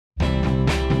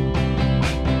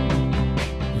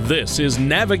This is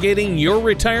Navigating Your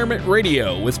Retirement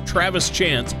Radio with Travis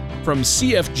Chance from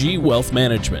CFG Wealth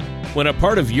Management. When a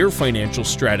part of your financial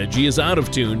strategy is out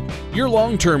of tune, your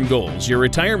long-term goals, your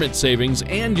retirement savings,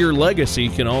 and your legacy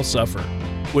can all suffer.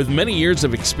 With many years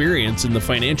of experience in the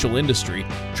financial industry,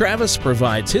 Travis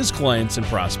provides his clients and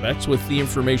prospects with the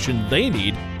information they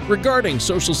need regarding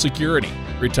Social Security,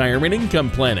 retirement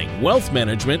income planning, wealth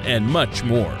management, and much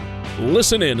more.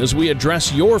 Listen in as we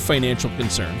address your financial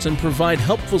concerns and provide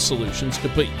helpful solutions to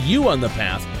put you on the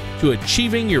path to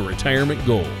achieving your retirement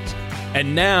goals.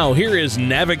 And now, here is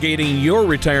Navigating Your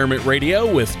Retirement Radio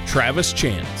with Travis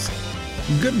Chance.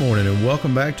 Good morning and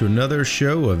welcome back to another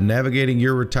show of Navigating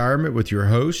Your Retirement with your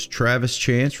host, Travis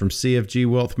Chance from CFG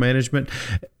Wealth Management.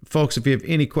 Folks, if you have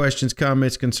any questions,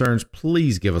 comments, concerns,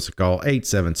 please give us a call,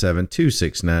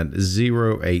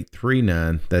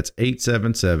 877-269-0839. That's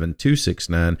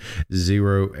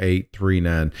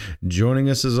 877-269-0839. Joining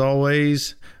us as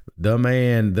always, the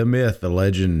man, the myth, the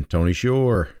legend, Tony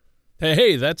Shore.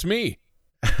 Hey, that's me.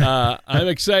 I'm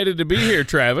excited to be here,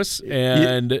 Travis.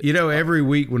 And you know, every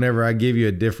week, whenever I give you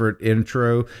a different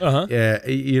intro,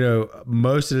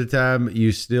 most of the time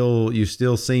you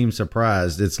still seem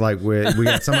surprised. It's like we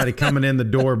got somebody coming in the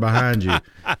door behind you.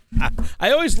 I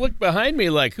always look behind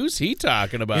me like, who's he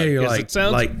talking about? Yeah, you're like, it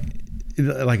sounds like,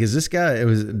 is this guy?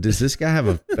 Does this guy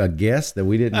have a guest that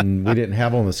we didn't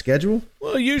have on the schedule?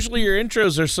 Well, usually your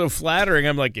intros are so flattering.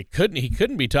 I'm like, he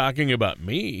couldn't be talking about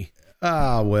me.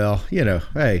 Well,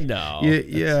 hey, no,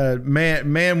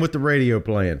 man with the radio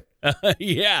plan.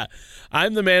 Yeah,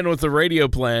 I'm the man with the radio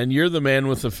plan. You're the man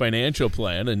with the financial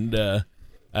plan, and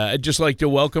I'd just like to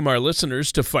welcome our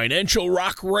listeners to Financial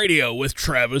Rock Radio with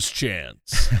Travis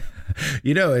Chance.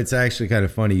 It's actually kind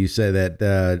of funny you say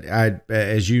that.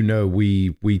 As you know,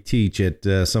 we teach at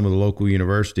some of the local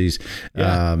universities.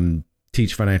 Yeah.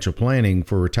 Teach financial planning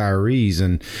for retirees,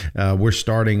 and we're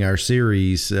starting our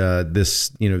series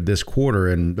this quarter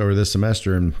or this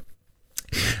semester. And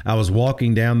I was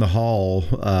walking down the hall,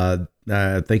 I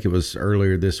think it was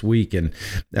earlier this week, and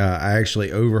I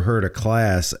actually overheard a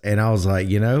class, and I was like,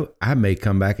 I may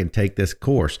come back and take this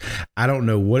course. I don't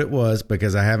know what it was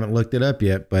because I haven't looked it up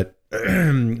yet, but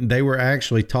they were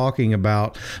actually talking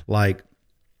about like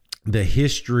the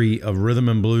history of rhythm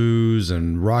and blues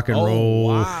and rock and roll.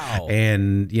 Wow.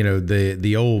 And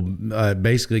the old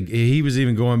basically he was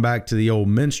even going back to the old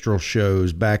minstrel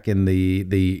shows back in the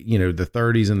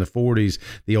 30s and the 40s,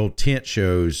 the old tent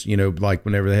shows, like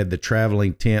whenever they had the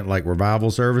traveling tent like revival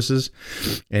services,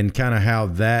 and kind of how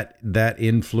that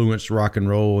influenced rock and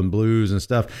roll and blues and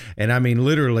stuff. And I mean,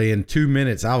 literally in 2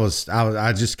 minutes I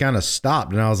just kind of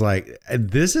stopped and I was like,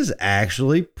 this is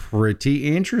actually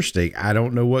pretty interesting. I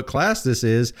don't know what class this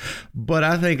is, but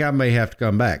I think I may have to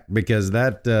come back because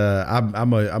that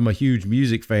I'm a huge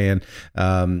music fan.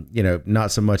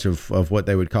 Not so much of what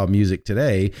they would call music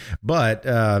today, but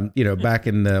back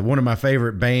in one of my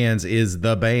favorite bands is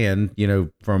The Band.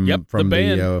 From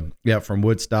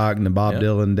Woodstock and the Bob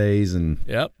Dylan days, and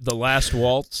The Last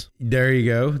Waltz. There you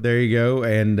go,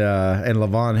 and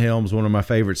LaVon Helm's one of my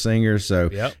favorite singers. So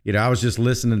I was just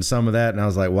listening to some of that, and I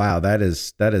was like, wow, that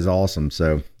is awesome.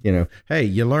 So hey,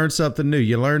 you learn something new.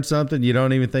 You learn something you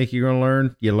don't even think you're going to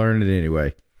learn. You learn it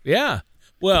anyway. Yeah.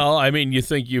 Well, I mean, you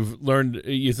think you've learned,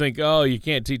 you think, oh, you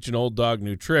can't teach an old dog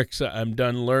new tricks. I'm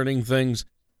done learning things.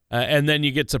 And then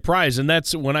you get surprised. And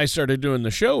that's when I started doing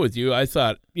the show with you. I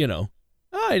thought, I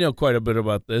know quite a bit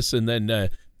about this. And then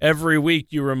every week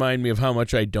you remind me of how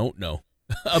much I don't know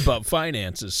about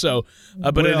finances. So,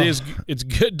 it's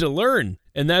good to learn.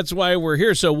 And that's why we're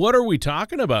here. So what are we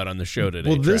talking about on the show today,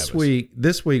 Well, Travis?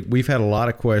 this week we've had a lot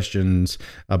of questions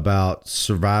about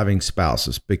surviving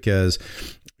spouses because,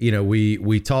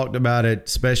 we talked about it,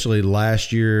 especially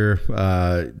last year.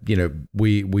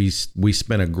 We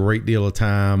spent a great deal of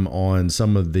time on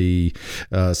some of the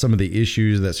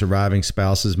issues that surviving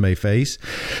spouses may face.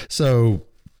 So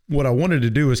what I wanted to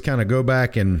do is kind of go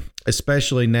back, and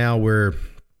especially now we're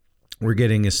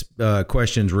getting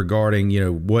questions regarding,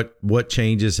 what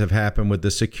changes have happened with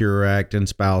the Secure Act and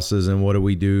spouses, and what do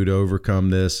we do to overcome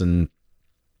this? And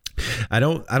I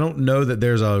don't know that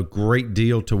there's a great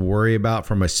deal to worry about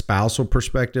from a spousal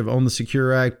perspective on the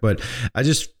Secure Act, but I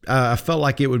felt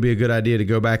like it would be a good idea to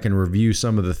go back and review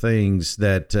some of the things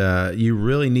that you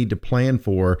really need to plan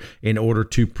for in order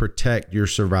to protect your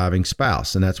surviving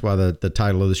spouse. And that's why the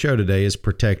title of the show today is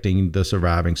Protecting the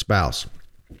Surviving Spouse.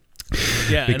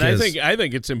 Yeah, and I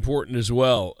think it's important as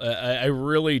well. I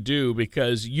really do,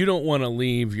 because you don't want to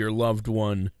leave your loved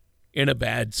one in a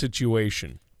bad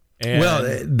situation.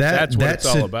 And that's what it's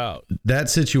all about. That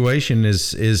situation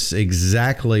is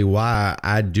exactly why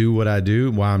I do what I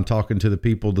do, why I'm talking to the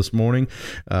people this morning,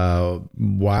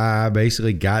 why I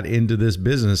basically got into this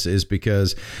business is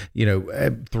because,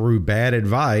 through bad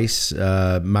advice,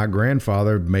 my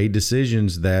grandfather made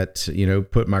decisions that,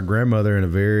 put my grandmother in a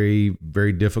very,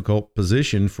 very difficult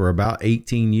position for about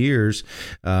 18 years.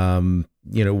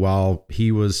 While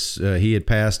he had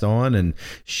passed on and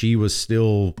she was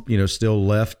still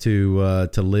left to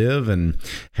live and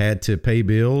had to pay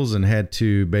bills and had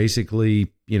to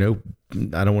basically, I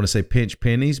don't want to say pinch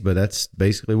pennies, but that's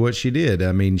basically what she did.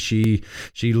 I mean, she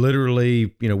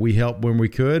literally, we helped when we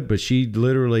could, but she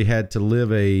literally had to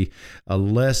live a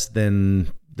less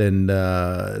than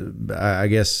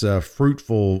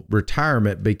fruitful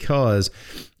retirement because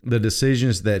the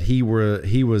decisions that he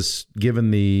was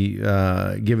given the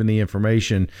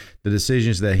information, the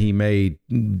decisions that he made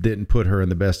didn't put her in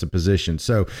the best of positions.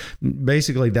 So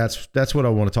basically that's what I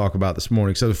want to talk about this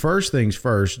morning. So the first things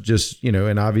first, just,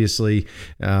 and obviously,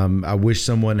 I wish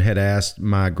someone had asked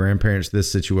my grandparents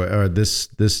this situation or this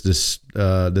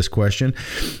question.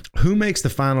 Who makes the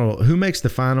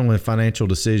final and financial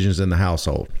decisions in the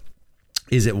household?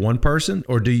 Is it one person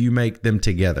or do you make them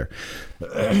together?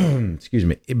 Excuse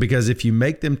me. Because if you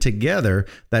make them together,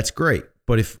 that's great.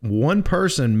 But if one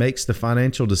person makes the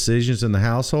financial decisions in the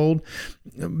household,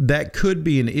 that could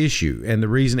be an issue. And the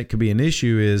reason it could be an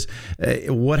issue is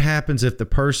what happens if the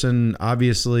person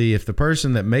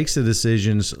that makes the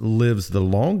decisions lives the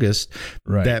longest,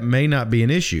 right? That may not be an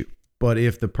issue. But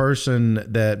if the person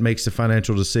that makes the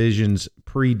financial decisions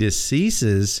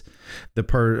predeceases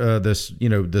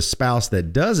the spouse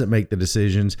that doesn't make the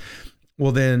decisions,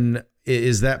 well, then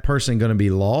is that person going to be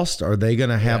lost? Are they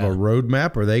going to have a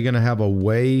roadmap? Are they going to have a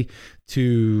way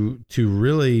to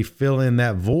really fill in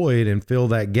that void and fill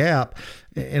that gap?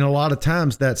 And a lot of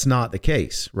times that's not the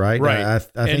case, right? Right. I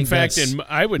think in fact,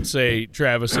 I would say,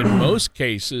 Travis, in most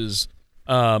cases,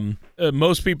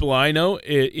 most people I know,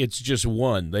 it's just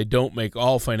one. They don't make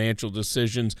all financial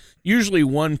decisions. Usually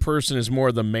one person is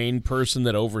more the main person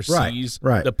that oversees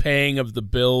the paying of the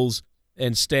bills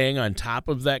and staying on top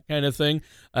of that kind of thing.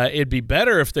 It'd be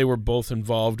better if they were both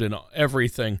involved in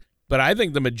everything. But I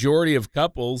think the majority of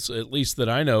couples, at least that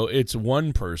I know, it's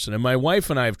one person. And my wife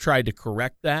and I have tried to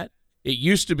correct that. It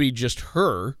used to be just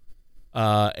her.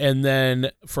 And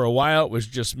then for a while it was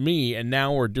just me, and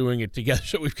now we're doing it together.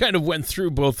 So we've kind of went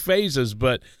through both phases,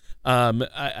 but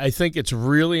I think it's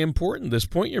really important, this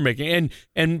point you're making.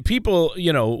 And people,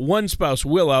 one spouse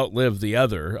will outlive the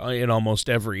other in almost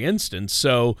every instance.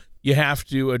 So you have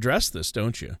to address this,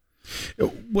 don't you?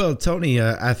 Well, Tony,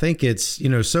 I think it's,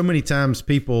 so many times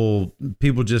people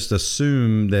just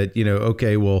assume that,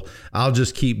 okay, well, I'll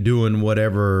just keep doing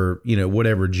whatever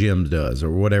Jim does or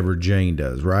whatever Jane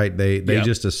does, right? They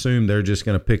just assume they're just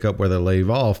going to pick up where they leave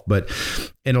off. But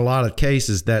in a lot of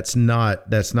cases, that's not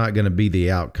going to be the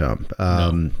outcome.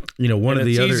 No.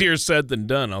 It's easier said than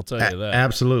done. I'll tell you that.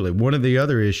 Absolutely. One of the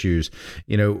other issues,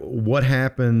 what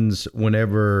happens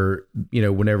whenever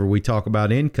we talk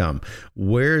about income,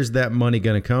 where's that money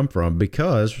going to come from?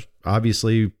 Because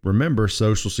obviously, remember,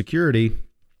 Social Security.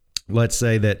 Let's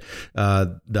say that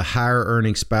the higher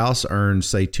earning spouse earns,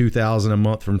 say, $2,000 a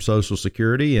month from Social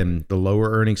Security, and the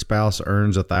lower earning spouse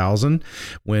earns $1,000.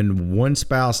 When one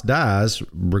spouse dies,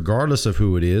 regardless of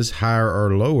who it is, higher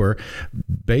or lower,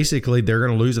 basically they're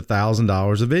going to lose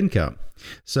 $1,000 of income.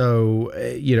 So,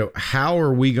 how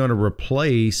are we going to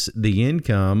replace the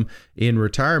income in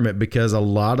retirement? Because a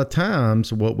lot of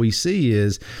times what we see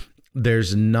is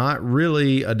there's not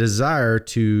really a desire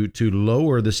to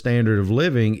lower the standard of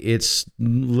living. It's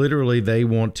literally they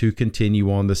want to continue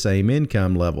on the same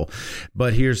income level.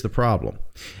 But here's the problem.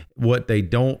 What they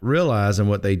don't realize and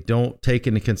what they don't take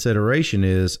into consideration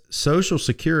is Social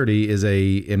Security is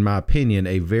in my opinion,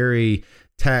 a very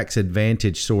tax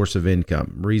advantage source of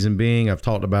income. Reason being, I've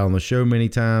talked about on the show many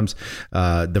times,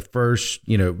 the first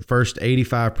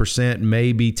 85%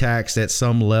 may be taxed at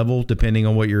some level depending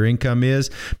on what your income is,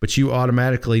 but you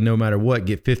automatically, no matter what,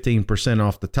 get 15%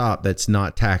 off the top that's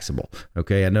not taxable.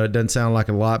 Okay, I know it doesn't sound like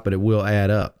a lot, but it will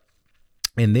add up.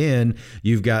 And then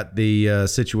you've got the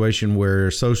situation where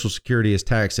Social Security is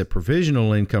taxed at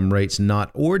provisional income rates,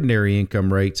 not ordinary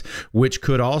income rates, which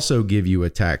could also give you a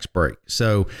tax break.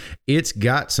 So it's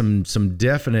got some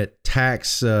definite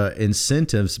tax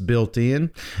incentives built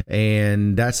in,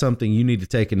 and that's something you need to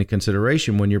take into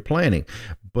consideration when you're planning.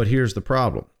 But here's the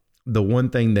problem. The one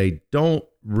thing they don't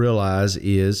realize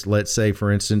is, let's say,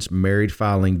 for instance, married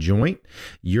filing joint,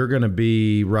 you're going to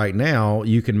be right now,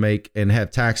 you can make and have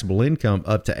taxable income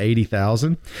up to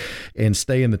 $80,000 and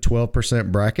stay in the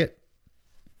 12% bracket.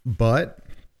 But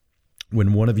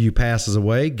when one of you passes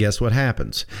away, guess what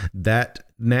happens? That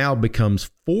now becomes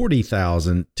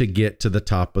 $40,000 to get to the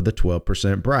top of the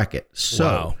 12% bracket. So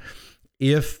Wow.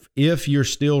 if you're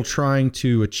still trying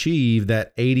to achieve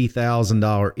that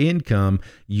 $80,000 income,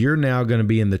 you're now going to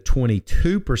be in the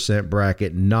 22%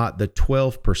 bracket, not the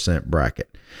 12%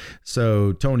 bracket.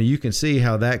 So, Tony, you can see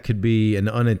how that could be an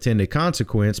unintended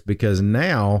consequence, because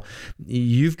now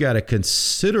you've got a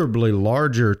considerably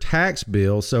larger tax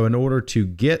bill. So in order to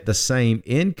get the same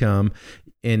income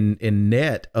in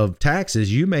net of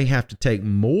taxes, you may have to take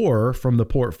more from the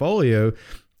portfolio.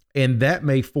 And that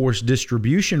may force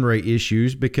distribution rate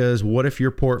issues, because what if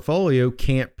your portfolio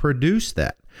can't produce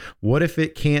that? What if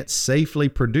it can't safely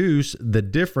produce the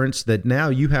difference that now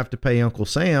you have to pay Uncle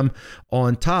Sam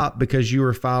on top because you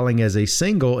are filing as a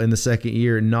single in the second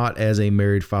year, not as a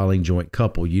married filing joint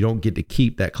couple? You don't get to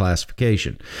keep that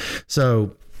classification.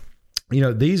 So,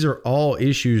 these are all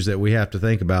issues that we have to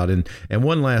think about. And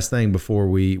one last thing before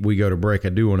we go to break, I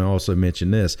do want to also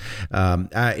mention this.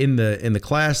 In the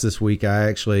class this week, I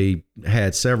actually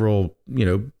had several,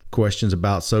 questions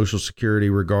about Social Security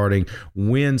regarding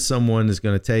when someone is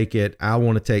going to take it. I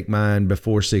want to take mine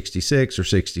before 66 or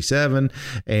 67.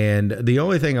 And the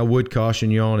only thing I would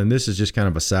caution you on, and this is just kind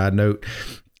of a side note,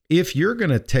 if you're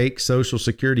going to take Social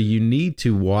Security, you need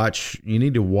to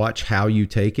watch how you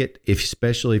take it,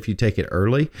 especially if you take it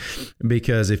early,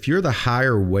 because if you're the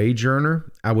higher wage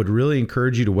earner, I would really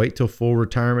encourage you to wait till full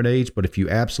retirement age. But if you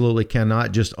absolutely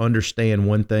cannot, just understand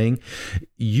one thing: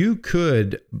 you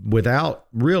could, without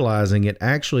realizing it,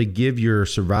 actually give your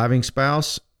surviving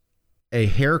spouse a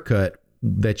haircut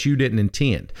that you didn't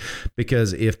intend.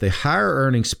 Because if the higher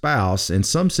earning spouse, in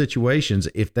some situations,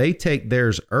 if they take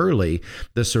theirs early,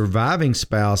 the surviving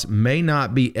spouse may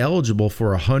not be eligible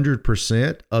for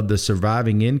 100% of the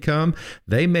surviving income.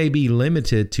 They may be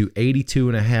limited to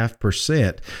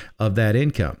 82.5% of that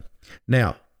income.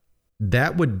 Now,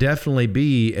 that would definitely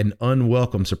be an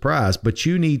unwelcome surprise, but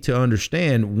you need to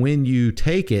understand when you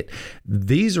take it,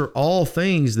 these are all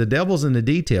things, the devil's in the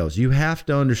details. You have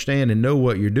to understand and know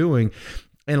what you're doing.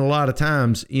 And a lot of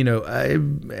times, and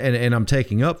I'm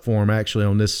taking up for them actually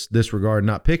on this regard,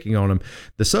 not picking on them.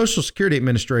 The Social Security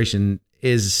Administration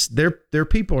their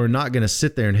people are not going to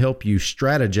sit there and help you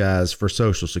strategize for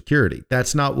Social Security.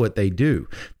 That's not what they do.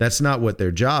 That's not what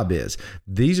their job is.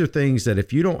 These are things that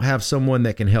if you don't have someone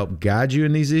that can help guide you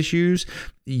in these issues,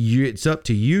 it's up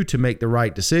to you to make the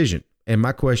right decision. And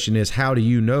my question is, how do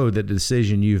you know that the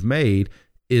decision you've made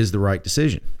is the right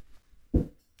decision?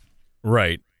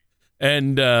 Right.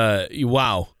 And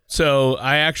wow. So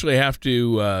I actually have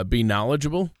to be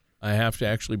knowledgeable. I have to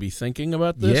actually be thinking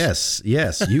about this.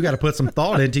 Yes. You got to put some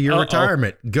thought into your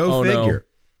retirement. Go figure.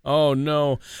 No. Oh,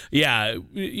 no. Yeah,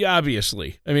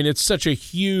 obviously. I mean, it's such a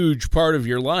huge part of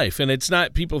your life. And it's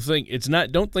not,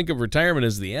 don't think of retirement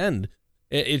as the end.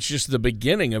 It's just the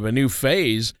beginning of a new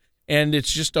phase. And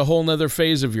it's just a whole nother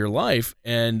phase of your life.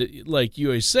 And like you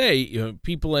always say,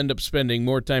 people end up spending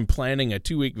more time planning a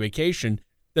 2-week vacation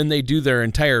than they do their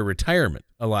entire retirement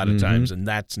a lot of times, and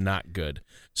that's not good.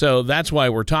 So that's why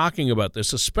we're talking about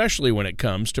this, especially when it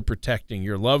comes to protecting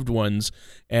your loved ones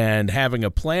and having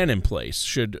a plan in place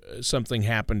should something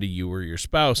happen to you or your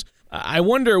spouse. I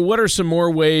wonder, what are some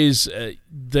more ways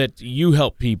that you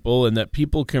help people and that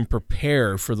people can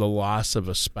prepare for the loss of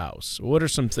a spouse? What are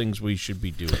some things we should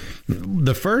be doing?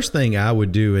 The first thing I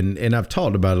would do, and I've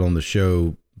talked about it on the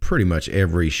show pretty much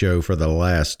every show for the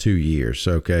last 2 years,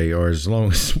 okay, or as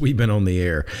long as we've been on the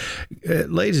air.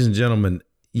 Ladies and gentlemen,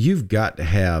 you've got to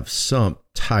have some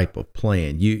type of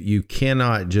plan. You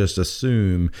cannot just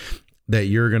assume that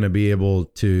you're going to be able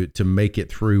to make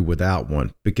it through without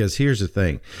one, because here's the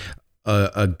thing.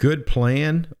 A good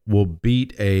plan will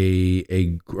beat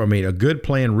a good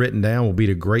plan written down will beat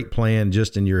a great plan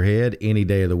just in your head any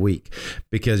day of the week,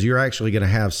 because you're actually going to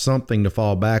have something to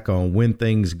fall back on when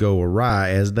things go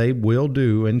awry, as they will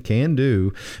do and can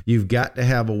do. You've got to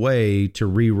have a way to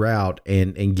reroute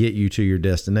and get you to your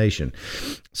destination.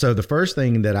 So the first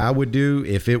thing that I would do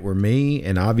if it were me,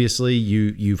 and obviously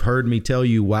you've heard me tell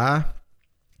you why,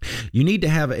 you need to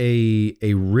have a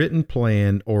written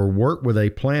plan or work with a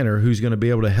planner who's going to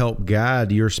be able to help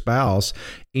guide your spouse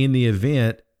in the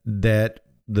event that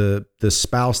the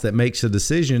spouse that makes the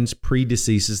decisions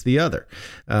predeceases the other.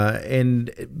 And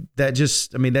that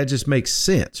just makes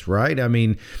sense, right? I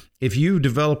mean, if you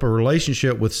develop a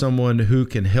relationship with someone who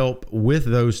can help with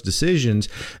those decisions,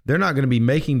 they're not going to be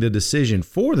making the decision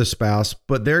for the spouse,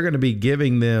 but they're going to be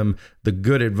giving them the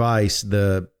good advice,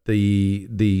 the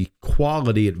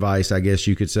quality advice, I guess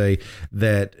you could say,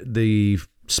 that the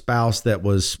spouse that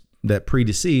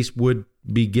predeceased would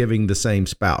be giving the same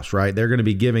spouse, right? They're going to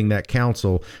be giving that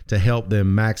counsel to help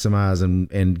them maximize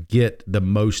and get the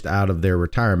most out of their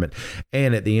retirement.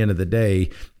 And at the end of the day,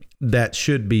 that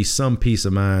should be some peace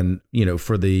of mind,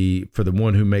 for the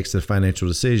one who makes the financial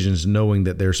decisions, knowing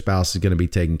that their spouse is going to be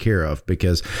taken care of.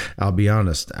 Because I'll be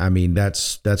honest, I mean,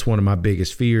 that's one of my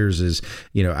biggest fears is,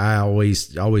 I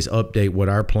always update what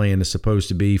our plan is supposed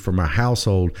to be for my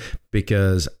household,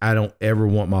 because I don't ever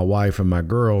want my wife and my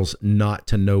girls not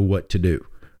to know what to do.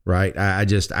 Right. I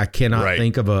cannot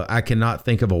think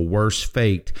of a worse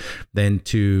fate than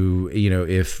to,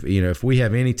 if we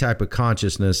have any type of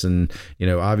consciousness, and,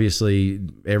 obviously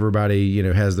everybody,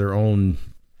 has their own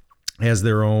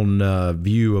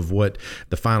view of what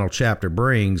the final chapter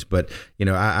brings. But,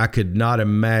 I could not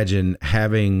imagine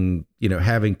having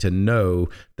to know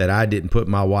that I didn't put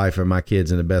my wife and my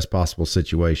kids in the best possible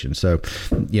situation. So,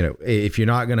 if you're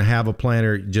not going to have a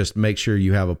planner, just make sure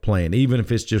you have a plan. Even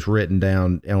if it's just written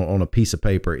down on a piece of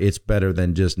paper, it's better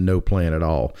than just no plan at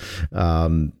all.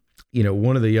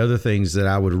 One of the other things that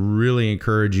I would really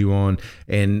encourage you on,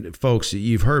 and folks,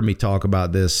 you've heard me talk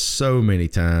about this so many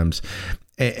times,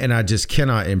 and I just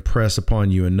cannot impress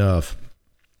upon you enough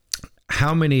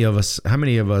how many of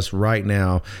us right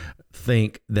now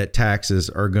think that taxes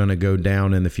are going to go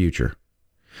down in the future?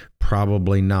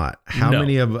 Probably not. How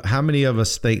many of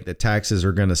us think that taxes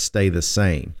are going to stay the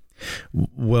same?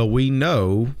 Well, we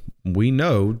know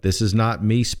this is not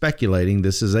me speculating.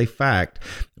 This is a fact.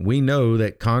 We know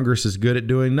that Congress is good at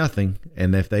doing nothing.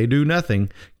 And if they do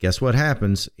nothing, guess what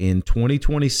happens? In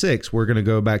 2026, we're going to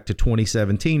go back to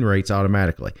 2017 rates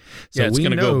automatically. So it's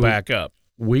going to go back up.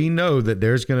 We know that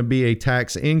there's going to be a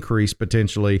tax increase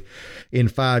potentially in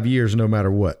 5 years, no matter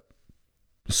what.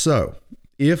 So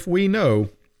if we know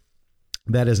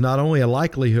that is not only a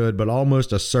likelihood, but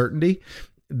almost a certainty,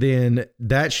 then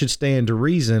that should stand to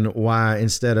reason why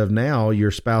instead of now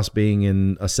your spouse being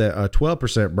in a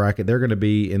 12% bracket, they're going to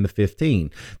be in the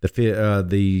 15.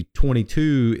 The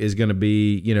 22 is going to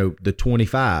be, the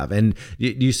 25. And do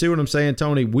you see what I'm saying,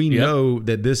 Tony? We know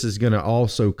that this is going to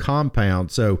also compound.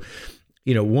 So,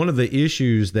 one of the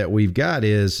issues that we've got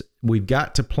is we've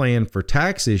got to plan for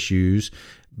tax issues,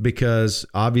 because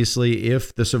obviously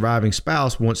if the surviving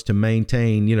spouse wants to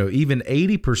maintain, even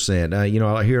 80%,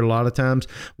 I hear a lot of times,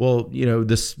 well,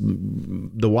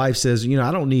 the wife says,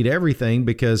 I don't need everything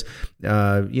because,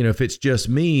 if it's just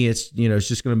me, it's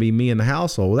just going to be me in the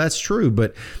household. Well, that's true.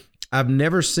 But I've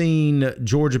never seen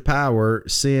Georgia Power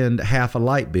send half a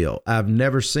light bill. I've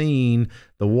never seen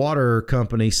the water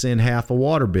company send half a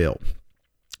water bill.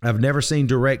 I've never seen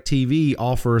DirecTV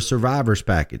offer a survivor's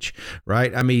package,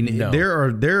 right? I mean, there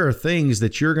are things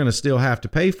that you're going to still have to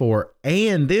pay for,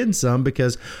 and then some,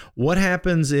 because what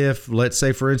happens if, let's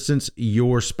say, for instance,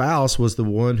 your spouse was the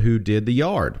one who did the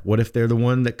yard? What if they're the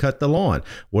one that cut the lawn?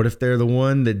 What if they're the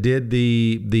one that did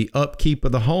the upkeep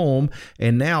of the home,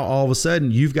 and now all of a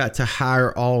sudden you've got to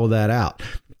hire all of that out?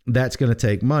 That's going to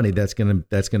take money. That's going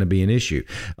to be an issue.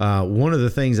 One of the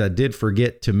things I did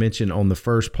forget to mention on the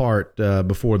first part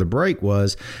before the break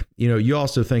was, you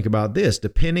also think about this.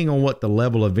 Depending on what the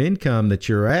level of income that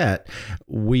you're at,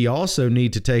 we also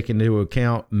need to take into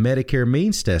account Medicare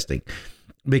means testing.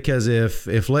 Because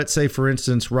if let's say, for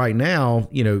instance, right now,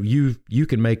 you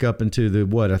can make up into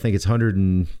I think it's 100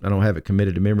 and I don't have it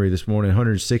committed to memory this morning,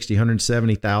 160,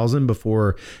 170,000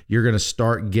 before you're going to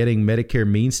start getting Medicare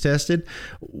means tested.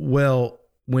 Well,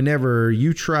 whenever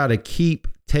you try to keep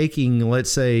taking,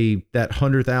 let's say, that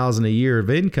 100,000 a year of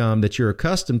income that you're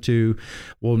accustomed to,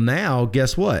 well, now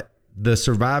guess what? The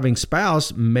surviving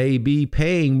spouse may be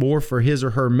paying more for his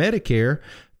or her Medicare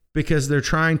because they're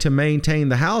trying to maintain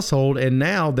the household, and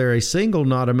now they're a single,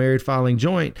 not a married filing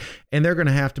joint, and they're going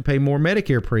to have to pay more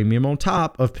Medicare premium on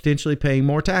top of potentially paying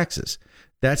more taxes.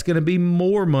 That's going to be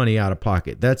more money out of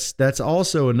pocket. That's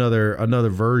also another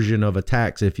version of a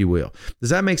tax, if you will. Does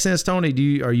that make sense,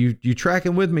 Tony? Are you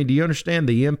tracking with me? Do you understand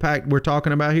the impact we're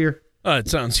talking about here? It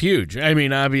sounds huge. I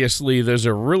mean, obviously, there's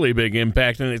a really big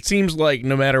impact, and it seems like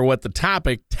no matter what the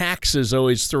topic, taxes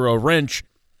always throw a wrench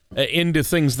into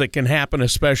things that can happen,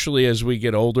 especially as we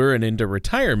get older and into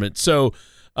retirement. So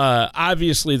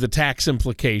obviously the tax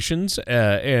implications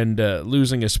and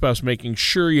losing a spouse, making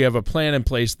sure you have a plan in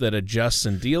place that adjusts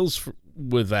and deals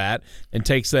with that and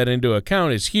takes that into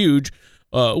account is huge,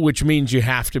 which means you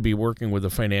have to be working with a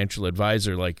financial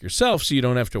advisor like yourself so you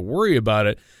don't have to worry about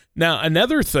it. Now,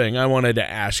 another thing I wanted to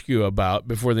ask you about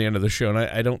before the end of the show, and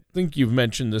I don't think you've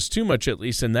mentioned this too much at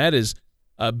least, and that is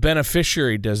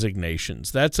beneficiary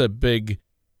designations. That's a big,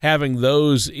 having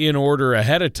those in order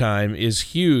ahead of time is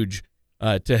huge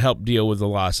to help deal with the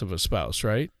loss of a spouse,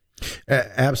 right?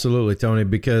 Absolutely, Tony,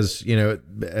 because,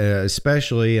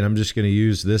 especially, and I'm just going to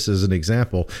use this as an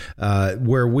example,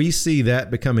 where we see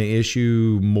that becoming an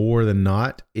issue more than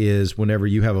not is whenever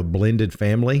you have a blended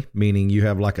family, meaning you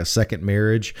have like a second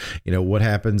marriage. What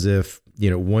happens if,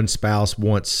 one spouse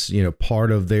wants,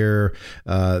 part of their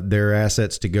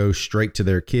assets to go straight to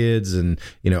their kids, and,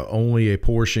 only a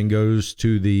portion goes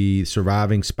to the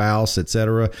surviving spouse, et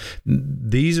cetera.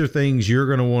 These are things you're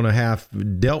going to want to have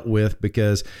dealt with,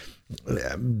 because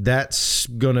that's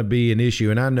going to be an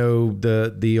issue. And I know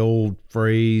the old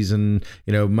phrase, and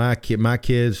my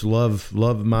kids love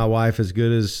my wife as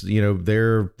good as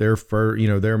their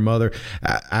mother.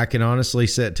 I can honestly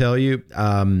tell you,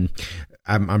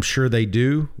 I'm sure they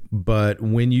do, but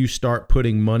when you start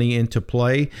putting money into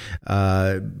play,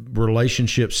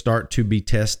 relationships start to be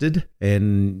tested.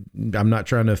 And I'm not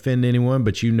trying to offend anyone,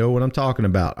 but you know what I'm talking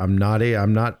about. I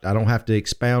don't have to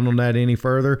expound on that any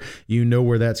further. You know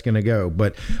where that's going to go.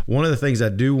 But one of the things I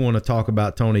do want to talk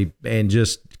about, Tony, and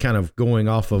just kind of going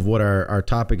off of what our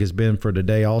topic has been for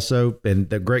today also, and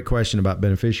the great question about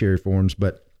beneficiary forms,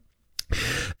 but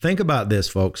think about this,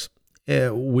 folks.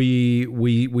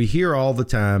 We hear all the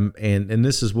time, and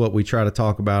this is what we try to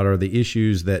talk about, are the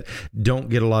issues that don't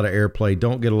get a lot of airplay,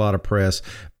 don't get a lot of press.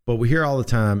 But we hear all the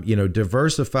time,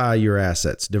 diversify your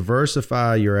assets,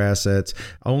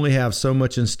 only have so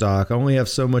much in stock, only have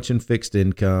so much in fixed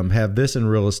income, have this in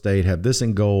real estate, have this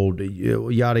in gold,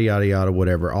 yada, yada, yada,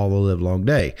 whatever, all the live long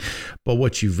day. But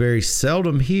what you very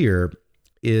seldom hear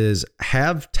is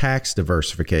have tax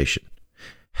diversification.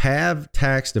 Have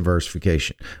tax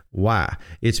diversification. Why?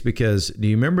 It's because, do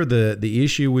you remember the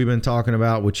issue we've been talking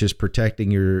about, which is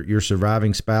protecting your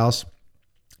surviving spouse?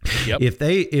 Yep.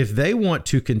 If they want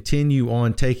to continue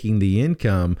on taking the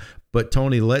income, but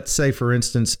Tony, let's say for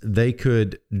instance, they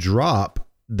could drop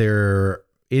their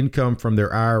income from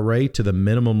their IRA to the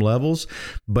minimum levels,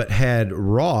 but had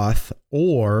Roth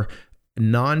or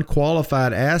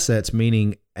non-qualified assets,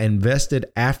 meaning invested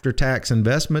after-tax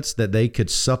investments that they could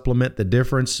supplement the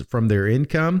difference from their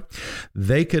income,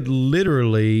 they could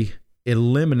literally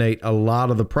eliminate a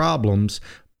lot of the problems.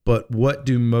 But what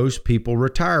do most people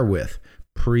retire with?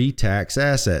 Pre-tax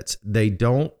assets. They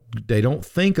don't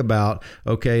think about,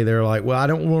 okay, they're like, well, I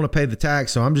don't want to pay the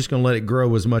tax, so I'm just going to let it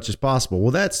grow as much as possible.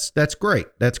 Well, that's great.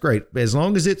 That's great. As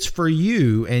long as it's for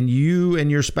you and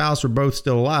your spouse are both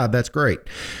still alive, that's great.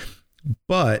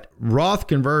 But Roth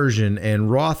conversion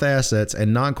and Roth assets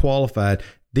and non-qualified,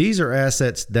 these are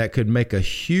assets that could make a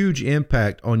huge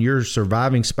impact on your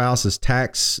surviving spouse's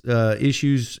tax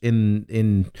issues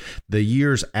in the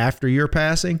years after your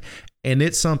passing. And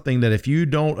it's something that if you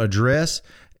don't address,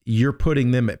 you're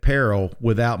putting them at peril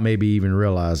without maybe even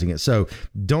realizing it. So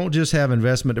don't just have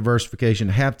investment diversification,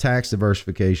 have tax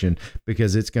diversification,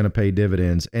 because it's going to pay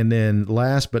dividends. And then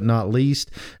last but not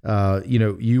least,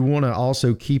 you want to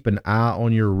also keep an eye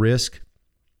on your risk.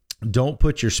 Don't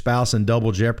put your spouse in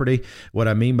double jeopardy. What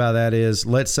I mean by that is,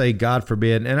 let's say, God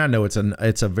forbid, and I know it's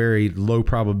a very low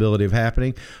probability of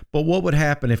happening, but what would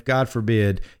happen if, God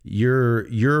forbid,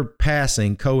 your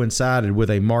passing coincided with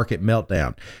a market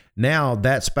meltdown? Now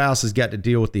that spouse has got to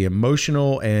deal with the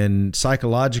emotional and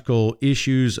psychological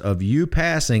issues of you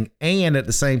passing, and at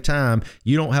the same time,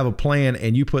 you don't have a plan,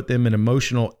 and you put them in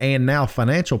emotional and now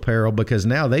financial peril, because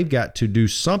now they've got to do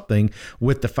something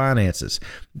with the finances.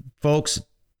 Folks,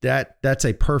 that's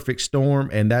a perfect storm,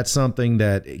 and that's something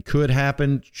that it could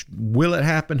happen. Will it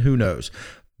happen? Who knows?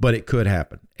 But it could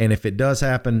happen. And if it does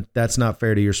happen, that's not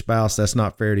fair to your spouse. That's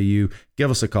not fair to you.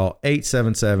 Give us a call,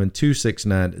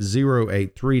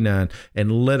 877-269-0839,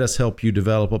 and let us help you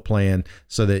develop a plan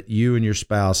so that you and your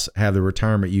spouse have the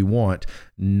retirement you want,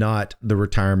 not the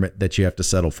retirement that you have to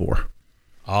settle for.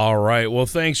 All right. Well,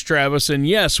 thanks, Travis. And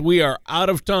yes, we are out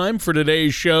of time for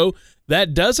today's show.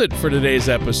 That does it for today's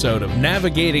episode of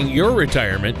Navigating Your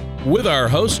Retirement with our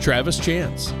host, Travis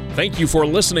Chance. Thank you for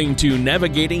listening to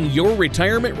Navigating Your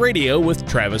Retirement Radio with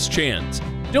Travis Chance.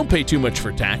 Don't pay too much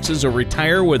for taxes or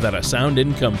retire without a sound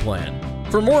income plan.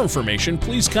 For more information,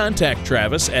 please contact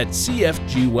Travis at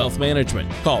CFG Wealth Management.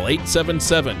 Call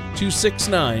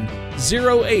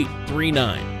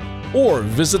 877-269-0839 or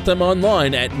visit them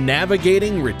online at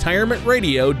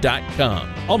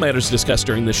navigatingretirementradio.com. All matters discussed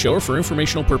during this show are for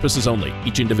informational purposes only.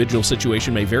 Each individual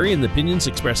situation may vary, and the opinions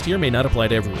expressed here may not apply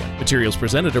to everyone. Materials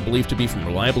presented are believed to be from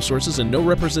reliable sources, and no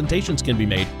representations can be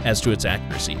made as to its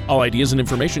accuracy. All ideas and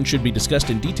information should be discussed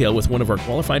in detail with one of our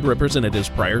qualified representatives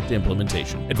prior to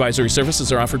implementation. Advisory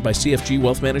services are offered by CFG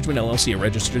Wealth Management, LLC, a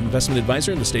registered investment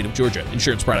advisor in the state of Georgia.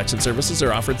 Insurance products and services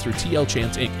are offered through TL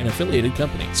Chance, Inc., an affiliated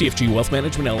company. CFG Wealth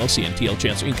Management, LLC, and TL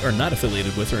Chance, Inc. are not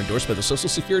affiliated with or endorsed by the Social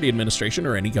Security Administration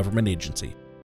or any government agency.